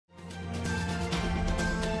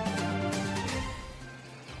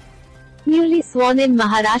sworn-in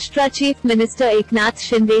Maharashtra Chief Minister Eknath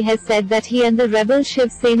Shinde has said that he and the rebel Shiv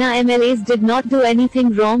Sena MLAs did not do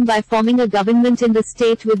anything wrong by forming a government in the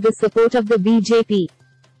state with the support of the BJP.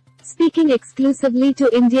 Speaking exclusively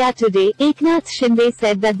to India Today, Eknath Shinde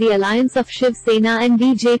said that the alliance of Shiv Sena and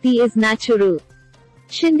BJP is natural.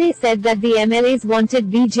 Shinde said that the MLAs wanted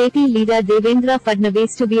BJP leader Devendra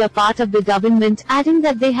Fadnavis to be a part of the government, adding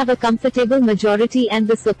that they have a comfortable majority and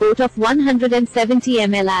the support of 170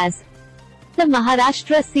 MLAs. The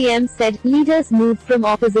Maharashtra CM said, "Leaders moved from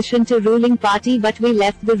opposition to ruling party, but we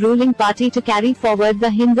left the ruling party to carry forward the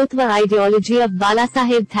Hindutva ideology of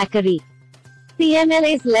Balasaheb Thackeray." The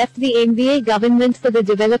MLAs left the NDA government for the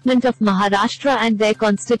development of Maharashtra and their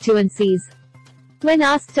constituencies. When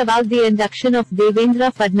asked about the induction of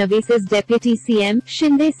Devendra Fadnavis as Deputy CM,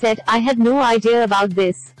 Shinde said, "I had no idea about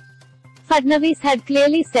this." Fadnavis had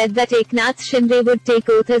clearly said that Eknath Shinde would take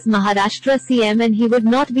oath as Maharashtra CM and he would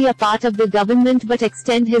not be a part of the government but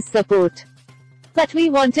extend his support. "But we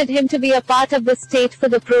wanted him to be a part of the state for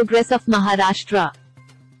the progress of Maharashtra."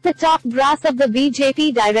 The top brass of the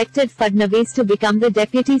BJP directed Fadnavis to become the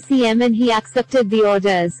Deputy CM and he accepted the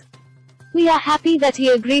orders. "We are happy that he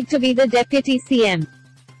agreed to be the Deputy CM.